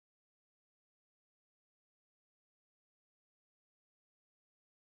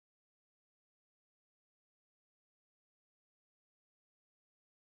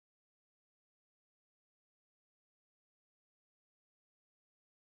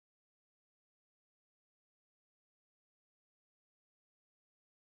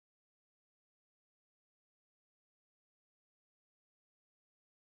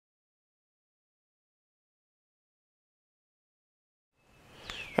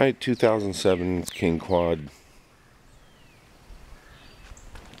Alright, 2007 KingQuad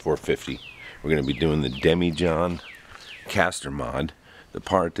 450. We're going to be doing the Demijohn caster mod. The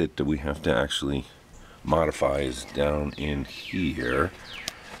part that we have to actually modify is down in here.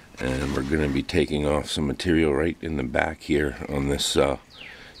 And we're going to be taking off some material right in the back here on this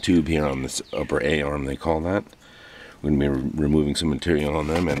tube here on this upper A arm, they call that. We're going to be removing some material on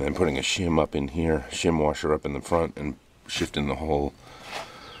them and then putting a shim up in here, shim washer up in the front, and shifting the whole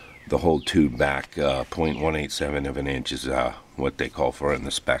tube back. 0.187 of an inch is what they call for in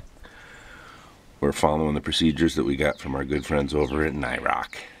the spec. We're following the procedures that we got from our good friends over at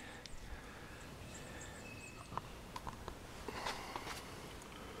NYROC.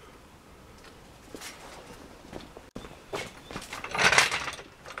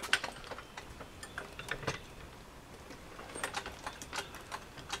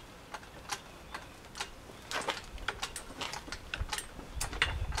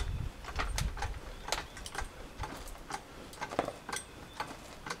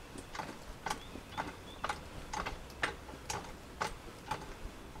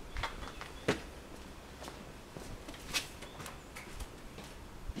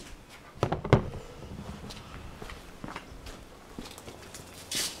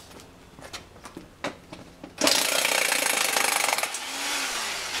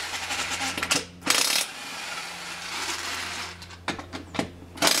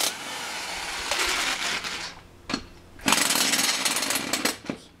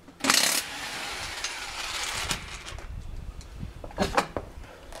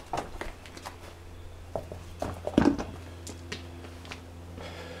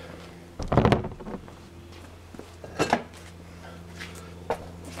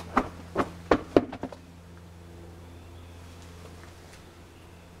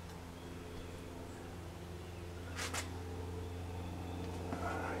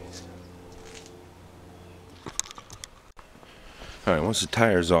 Alright, once the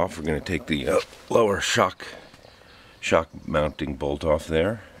tire's off, we're going to take the lower shock mounting bolt off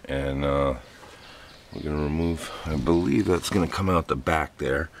there, and we're going to remove, I believe that's going to come out the back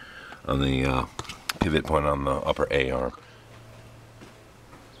there on the pivot point on the upper A arm.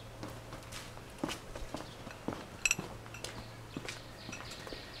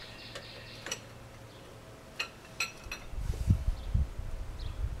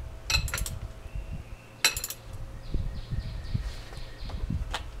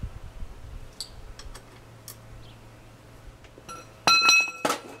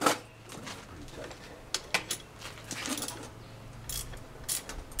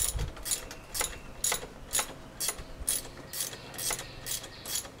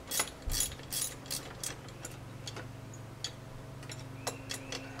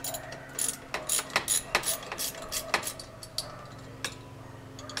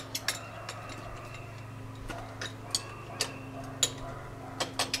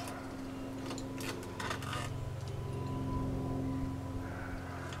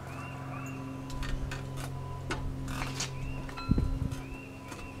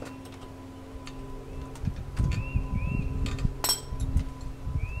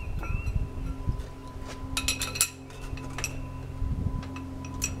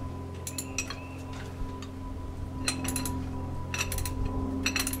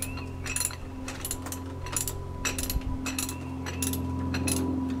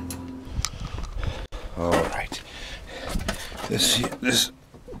 Alright, this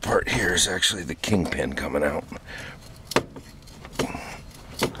part here is actually the kingpin coming out.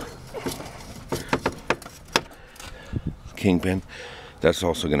 Kingpin, that's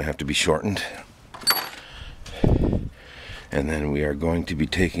also going to have to be shortened. And then we are going to be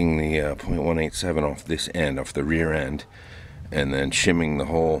taking the 0.187 off this end, off the rear end, and then shimming the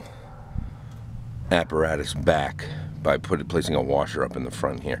whole apparatus back by placing a washer up in the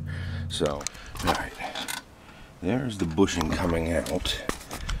front here. So, alright, there's the bushing coming out.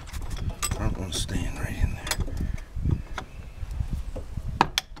 Front one's staying right in there.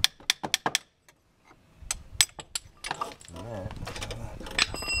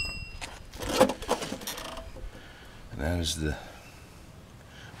 And that is the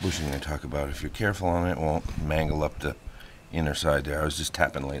bushing I talk about. If you're careful on it, it won't mangle up the inner side there. I was just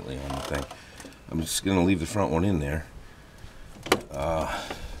tapping lately on the thing. I'm just going to leave the front one in there.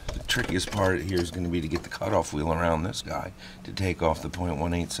 The trickiest part here is going to be to get the cutoff wheel around this guy to take off the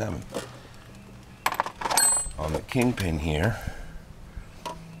 0.187. On the kingpin here,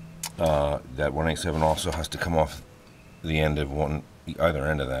 that 187 also has to come off the end of either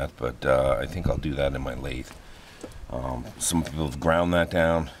end of that, but I think I'll do that in my lathe. Some people have ground that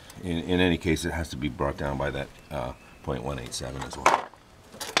down. In any case, it has to be brought down by that 0.187 as well.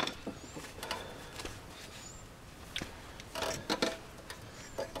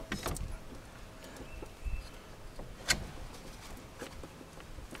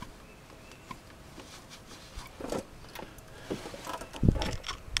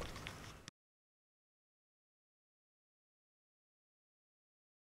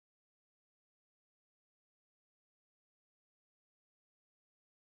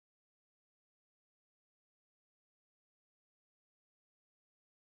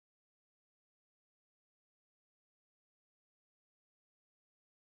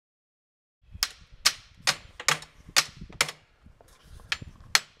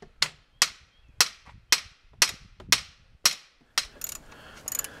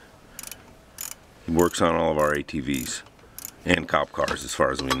 He works on all of our ATVs and cop cars, as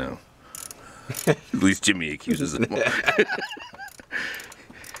far as we know. At least Jimmy accuses him.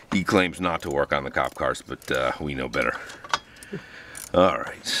 He claims not to work on the cop cars, but we know better.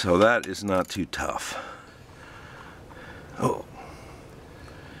 Alright, so that is not too tough. Oh.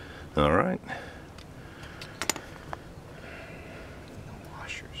 Alright.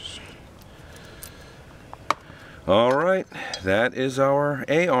 Washers. Alright, that is our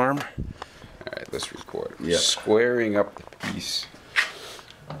A-arm. Alright, let's record. Yeah. Squaring up the piece.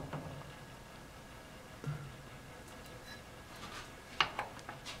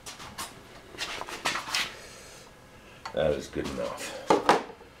 That is good enough.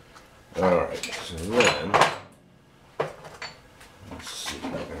 Alright, so then, let's see.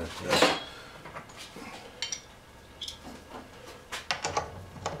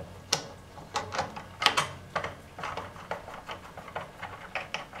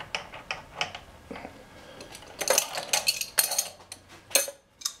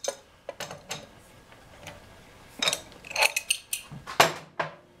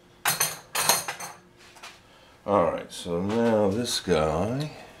 Alright, so now this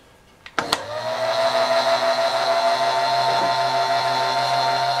guy.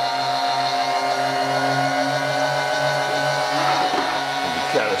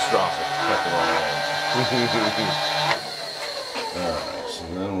 Catastrophic. Alright, so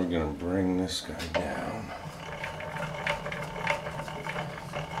then we're going to bring this guy down.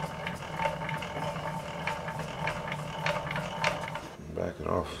 Back it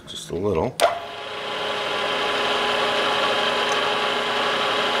off just a little.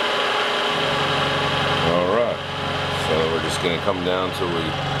 Alright, so we're just going to come down till we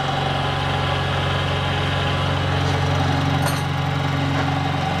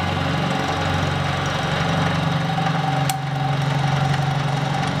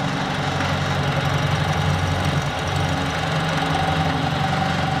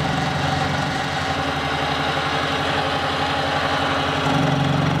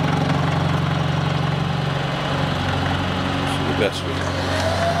best we can.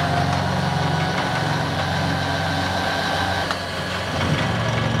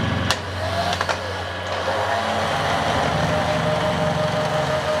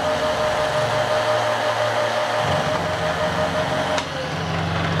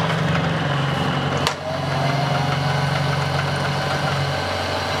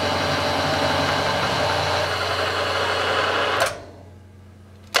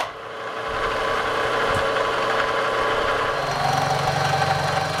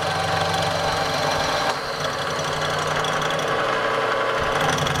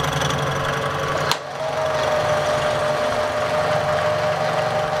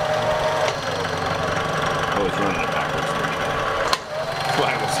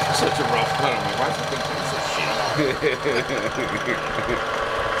 Such a rough cut. I'm like, why is that thing so shitty?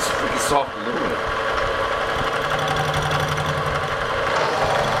 It's freaking soft aluminum.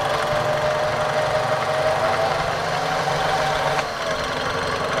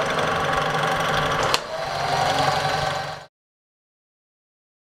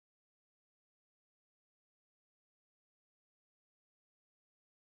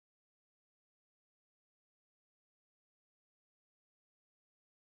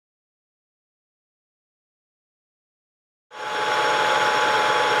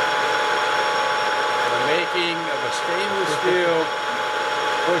 Of a stainless steel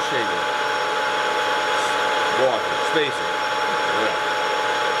bushing water spacing. Yeah.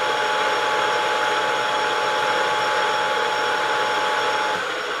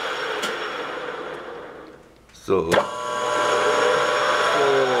 So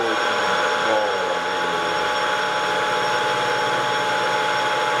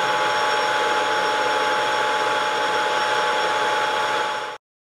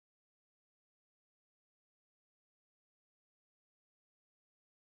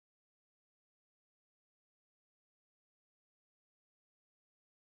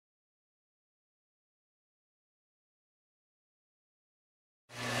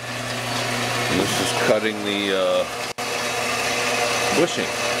this is cutting the bushing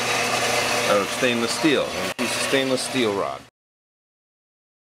out of stainless steel, a piece of stainless steel rod.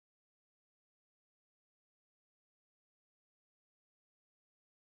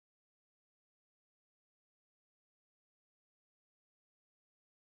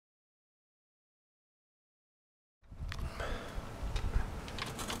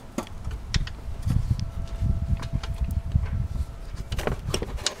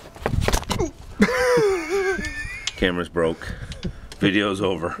 Camera's broke. Video's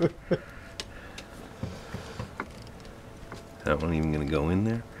over. That one even gonna go in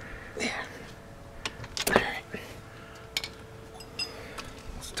there? Yeah.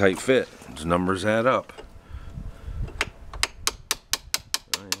 tight fit. Those numbers add up.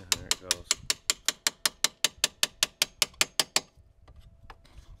 Oh yeah, there it goes.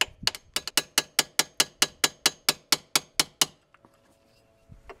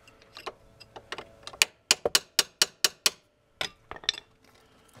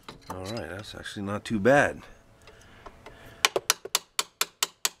 Alright, that's actually not too bad.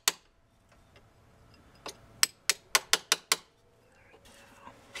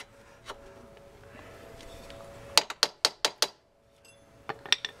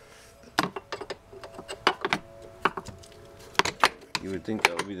 You would think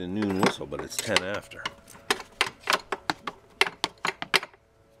that would be the noon whistle, but it's 10 after.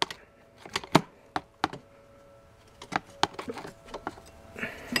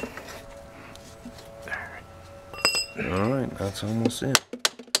 Alright, that's almost it.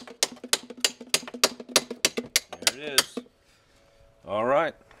 There it is.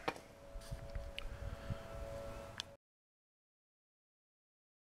 Alright.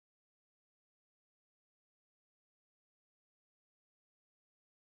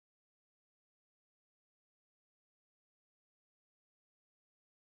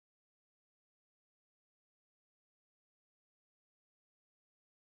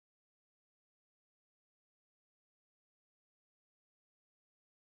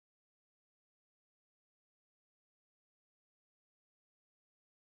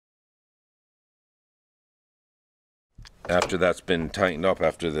 After that's been tightened up,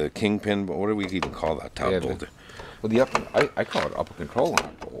 after the kingpin, but what do we even call that top bolt? Well, the upper, I call it upper control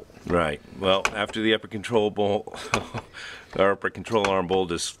arm bolt. Right. Well, after the upper control bolt, our upper control arm bolt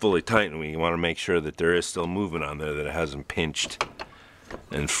is fully tightened, we want to make sure that there is still movement on there, that it hasn't pinched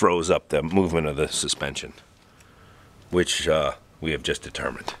and froze up the movement of the suspension, which we have just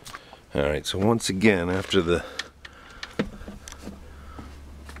determined. Alright, so once again, after the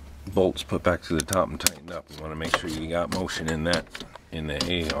bolts put back to the top and tightened up, we want to make sure you got motion in that, in the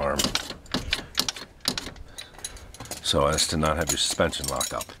A arm, so as to not have your suspension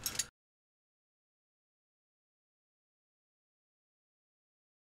lock up.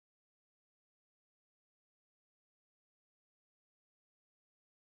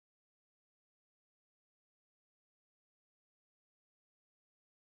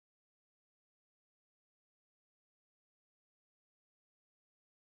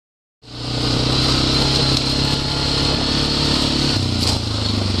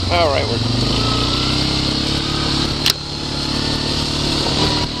 Alright, we're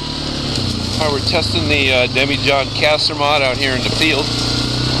testing the Demijohn caster mod out here in the field.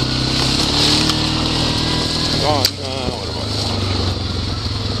 Gone, what am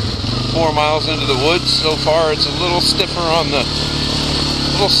I, 4 miles into the woods. So far it's a little stiffer on the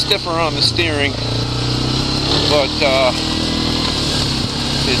steering, but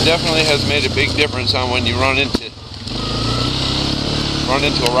it definitely has made a big difference on when you run into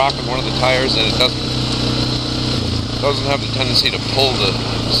a rock with one of the tires, and it doesn't have the tendency to pull the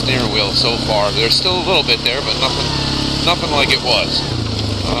steering wheel so far. There's still a little bit there, but nothing like it was.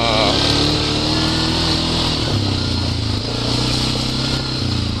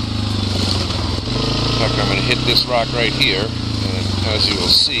 In fact, I'm going to hit this rock right here, and as you will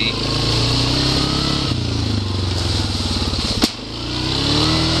see,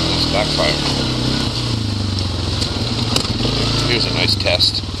 it's backfired. Here's a nice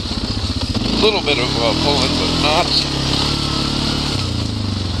test. A little bit of pulling, but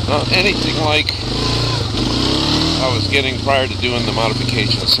not anything like I was getting prior to doing the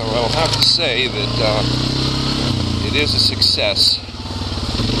modification. So I'll have to say that it is a success.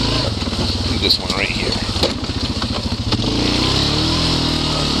 Do this one right here.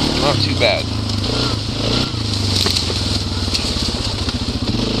 Not too bad.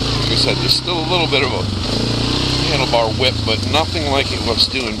 Like I said, there's still a little bit of a handlebar whip, but nothing like it was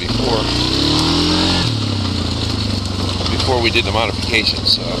doing before we did the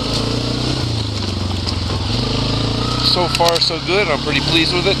modifications. So far so good. I'm pretty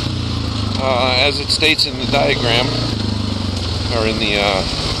pleased with it. As it states in the diagram, or in the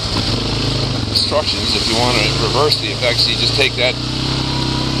instructions, if you want to reverse the effects, you just take that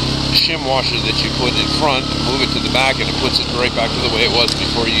shim washer that you put in front and move it to the back, and it puts it right back to the way it was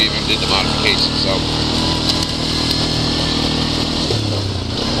before you even did the modification. So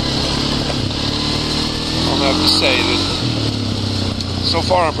I'll have to say that so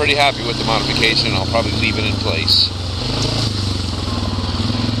far I'm pretty happy with the modification. I'll probably leave it in place.